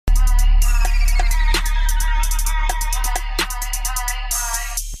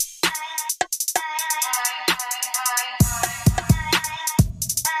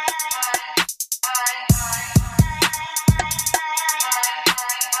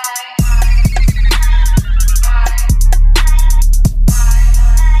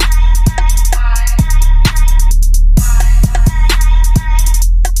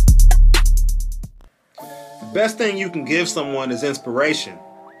best thing you can give someone is inspiration.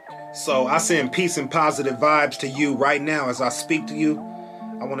 So I send peace and positive vibes to you right now as I speak to you.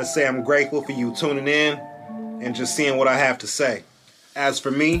 I want to say I'm grateful for you tuning in and just seeing what I have to say. As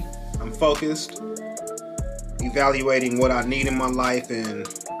for me, I'm focused, evaluating what I need in my life and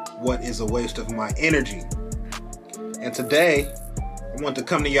what is a waste of my energy. And today, I want to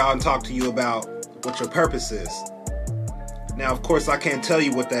come to y'all and talk to you about what your purpose is. Now, of course, I can't tell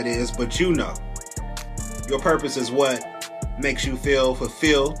you what that is, but you know. Your purpose is what makes you feel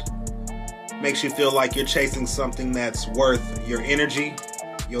fulfilled, makes you feel like you're chasing something that's worth your energy,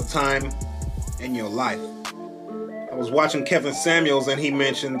 your time, and your life. I was watching Kevin Samuels and he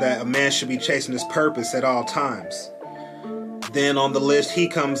mentioned that a man should be chasing his purpose at all times. Then on the list, he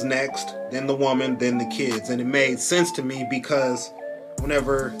comes next, then the woman, then the kids. And it made sense to me because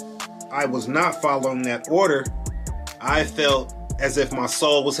whenever I was not following that order, I felt as if my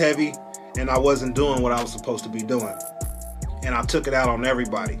soul was heavy and I wasn't doing what I was supposed to be doing. And I took it out on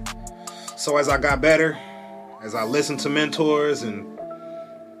everybody. So as I got better, as I listened to mentors and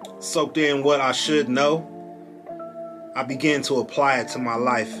soaked in what I should know, I began to apply it to my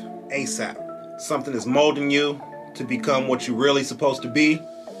life ASAP. Something is molding you to become what you're really supposed to be.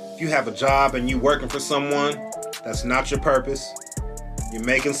 If you have a job and you're working for someone, that's not your purpose. You're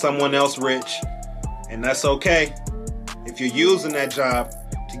making someone else rich, and that's okay. If you're using that job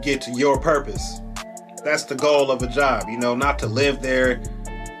to get to your purpose, that's the goal of a job, not to live there,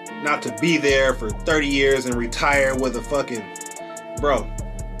 not to be there for 30 years and retire with a fucking, bro,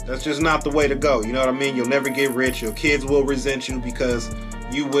 that's just not the way to go. You know what I mean? You'll never get rich. Your kids will resent you because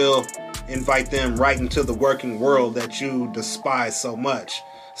you will invite them right into the working world that you despise so much.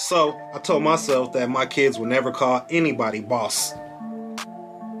 So I told myself that my kids will never call anybody boss.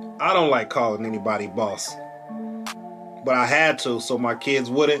 I don't like calling anybody boss, but I had to so my kids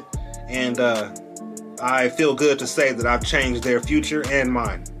wouldn't. And I feel good to say that I've changed their future and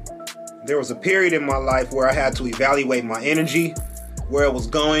mine. There was a period in my life where I had to evaluate my energy, where it was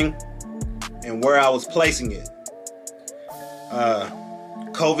going, and where I was placing it.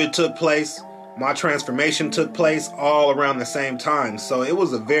 COVID took place. My transformation took place all around the same time. So it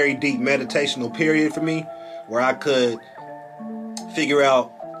was a very deep meditational period for me where I could figure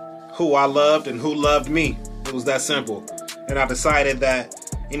out who I loved and who loved me. It was that simple. And I decided that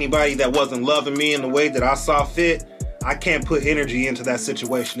anybody that wasn't loving me in the way that I saw fit, I can't put energy into that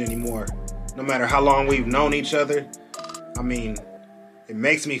situation anymore. No matter how long we've known each other. I mean, it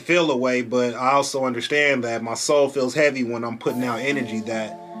makes me feel a way, but I also understand that my soul feels heavy when I'm putting out energy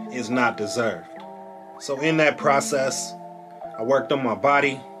that is not deserved. So in that process, I worked on my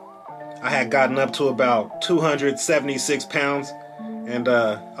body. I had gotten up to about 276 pounds, and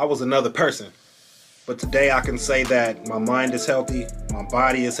I was another person. But today I can say that my mind is healthy, my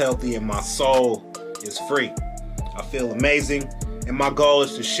body is healthy, and my soul is free. I feel amazing, and my goal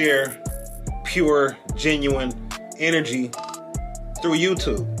is to share pure, genuine energy through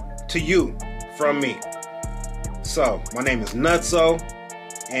YouTube to you from me. So, my name is Nutso,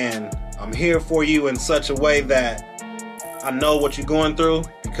 and I'm here for you in such a way that I know what you're going through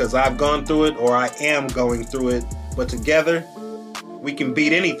because I've gone through it or I am going through it. But together, we can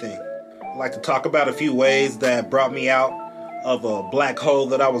beat anything. I'd like to talk about a few ways that brought me out of a black hole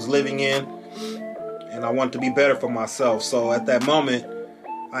that I was living in, and I want to be better for myself. So at that moment,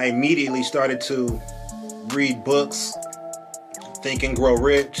 I immediately started to read books, Think and Grow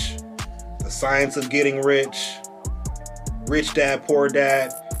Rich, The Science of Getting Rich, Rich Dad, Poor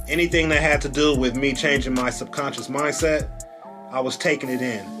Dad, anything that had to do with me changing my subconscious mindset, I was taking it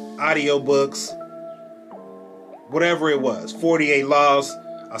in. Audiobooks, whatever it was, 48 Laws,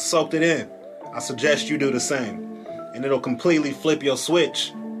 I soaked it in. I suggest you do the same. And it'll completely flip your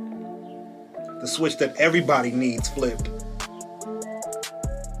switch. The switch that everybody needs flipped.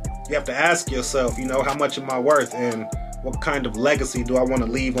 You have to ask yourself, how much am I worth and what kind of legacy do I want to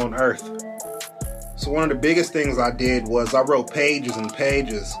leave on earth? So one of the biggest things I did was I wrote pages and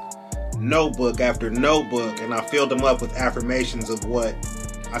pages, notebook after notebook, and I filled them up with affirmations of what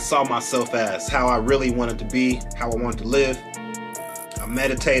I saw myself as, how I really wanted to be, how I wanted to live. I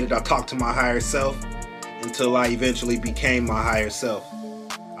meditated, I talked to my higher self until I eventually became my higher self.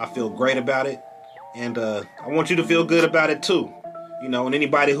 I feel great about it, and I want you to feel good about it too. And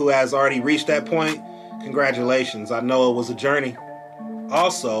anybody who has already reached that point, congratulations. I know it was a journey.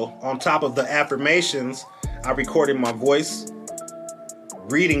 Also, on top of the affirmations, I recorded my voice,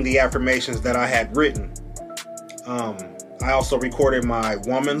 reading the affirmations that I had written. I also recorded my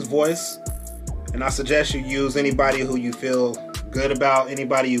woman's voice, and I suggest you use anybody who you feel good about,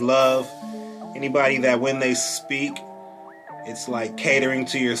 anybody you love, anybody that when they speak, it's like catering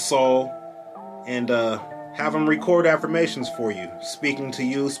to your soul. And have them record affirmations for you, speaking to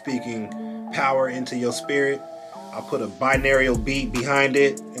you, speaking power into your spirit. I put a binaural beat behind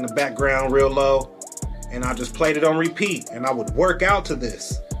it in the background real low, and I just played it on repeat, and I would work out to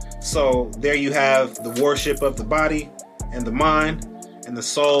this. So there you have the worship of the body and the mind, and the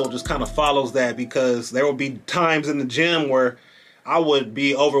soul just kind of follows that, because there will be times in the gym where I would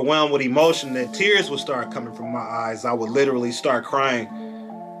be overwhelmed with emotion that tears would start coming from my eyes. I would literally start crying,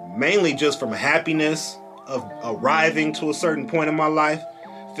 mainly just from happiness of arriving to a certain point in my life,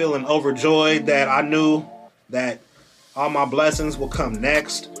 feeling overjoyed that I knew that all my blessings will come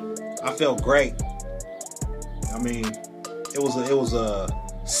next. I felt great. I mean, it was a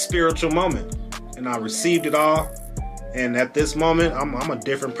spiritual moment, and I received it all. And at this moment, I'm a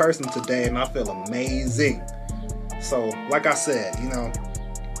different person today, and I feel amazing. So, like I said,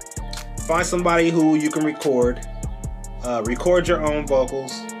 find somebody who you can record your own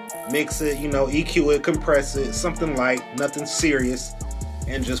vocals, mix it, EQ it, compress it, something light, nothing serious,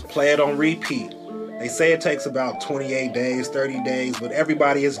 and just play it on repeat. They say it takes about 28 days, 30 days, but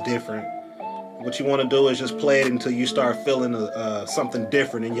everybody is different. What you want to do is just play it until you start feeling something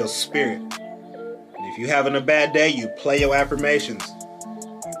different in your spirit. And if you're having a bad day, you play your affirmations.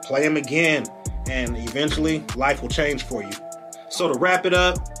 You play them again, and eventually life will change for you. So to wrap it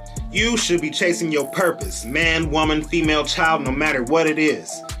up, you should be chasing your purpose. Man, woman, female, child, no matter what it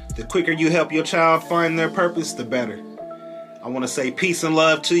is. The quicker you help your child find their purpose, the better. I want to say peace and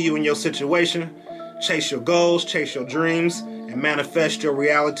love to you in your situation. Chase your goals, chase your dreams, and manifest your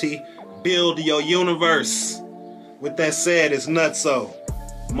reality. Build your universe. With that said, it's Nutso.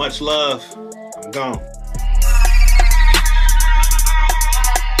 Much love. I'm gone.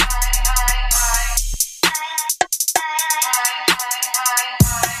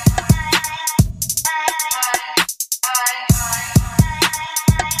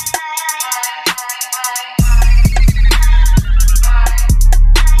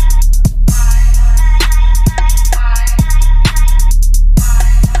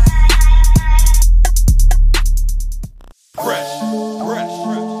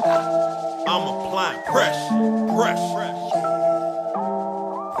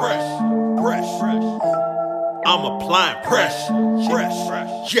 I'm applying pressure.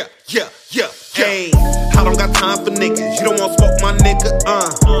 Yeah. Hey, I don't got time for niggas. You don't want smoke, my nigga.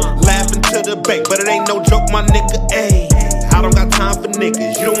 Laughing to the bank, but it ain't no joke, my nigga. Hey, I don't got time for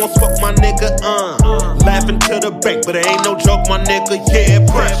niggas. You don't want smoke, my nigga. Laughing to the bank, but it ain't no joke, my nigga. Yeah,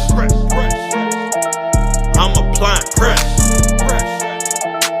 pressure. I'm applying pressure.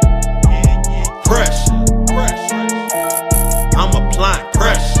 I'm applying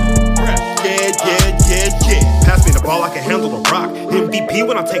pressure. Yeah. Pass me the ball, I can handle the rock. MVP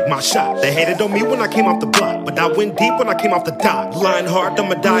when I take my shot. They hated on me when I came off the block, but I went deep when I came off the dot. Line hard,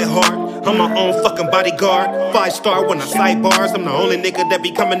 I'ma die hard. I'm my own fucking bodyguard. 5-star when I sight bars. I'm the only nigga that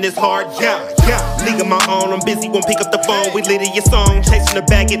be coming this hard. Yeah. League of my own, I'm busy, won't pick up the phone. We lit your song, chasing the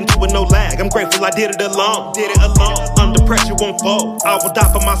bag, getting to it, no lag. I'm grateful I did it alone. Under pressure, won't fold. I will die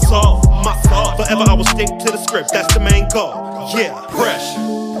for my soul. Forever I will stick to the script, that's the main goal. Yeah,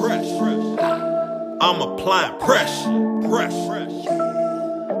 pressure. I'm applying pressure.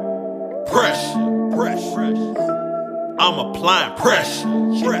 I'm applying pressure.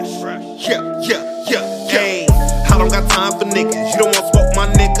 Yeah. Hey, I don't got time for niggas. You don't want smoke, my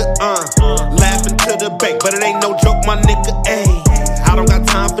nigga. Laughing to the bank, but it ain't no joke, my nigga. Hey, I don't got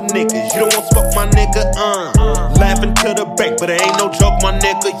time for niggas. You don't want smoke, my nigga. Laughing to the bank, but it ain't no joke, my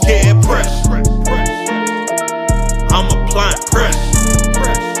nigga. Yeah, pressure. I'm applying pressure.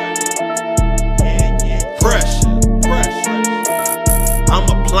 I'm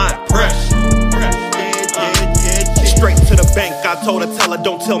applying pressure. Straight to the bank, I told her, tell her,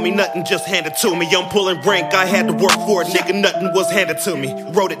 don't tell me nothing, just hand it to me. I'm pulling rank, I had to work for it, nigga, nothing was handed to me.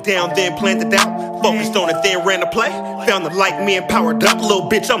 Wrote it down, then planned it out, focused on it, then ran the play. Found the light, me and powered up, little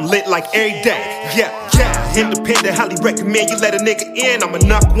bitch, I'm lit like every day. Yeah. Independent, highly recommend you let a nigga in. I'ma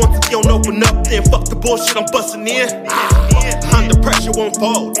knock once if you don't open up, then fuck the bullshit, I'm busting in. Under pressure, won't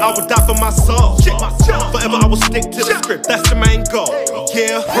fold, I will die for my soul. Forever I will stick to the script, that's the main goal.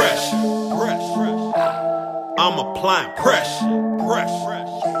 Yeah, pressure. I'm applying pressure.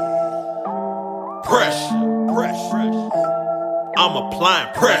 I'm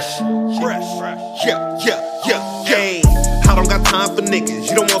applying pressure. Yeah. Hey, I don't got time for niggas.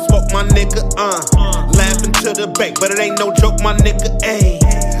 You don't want smoke, my nigga. Laughing to the bank, but it ain't no joke, my nigga. Hey,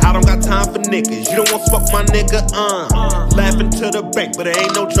 I don't got time for niggas. You don't want smoke, my nigga. Laughing to the bank, but it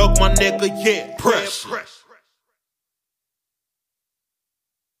ain't no joke, my nigga. Yeah, pressure.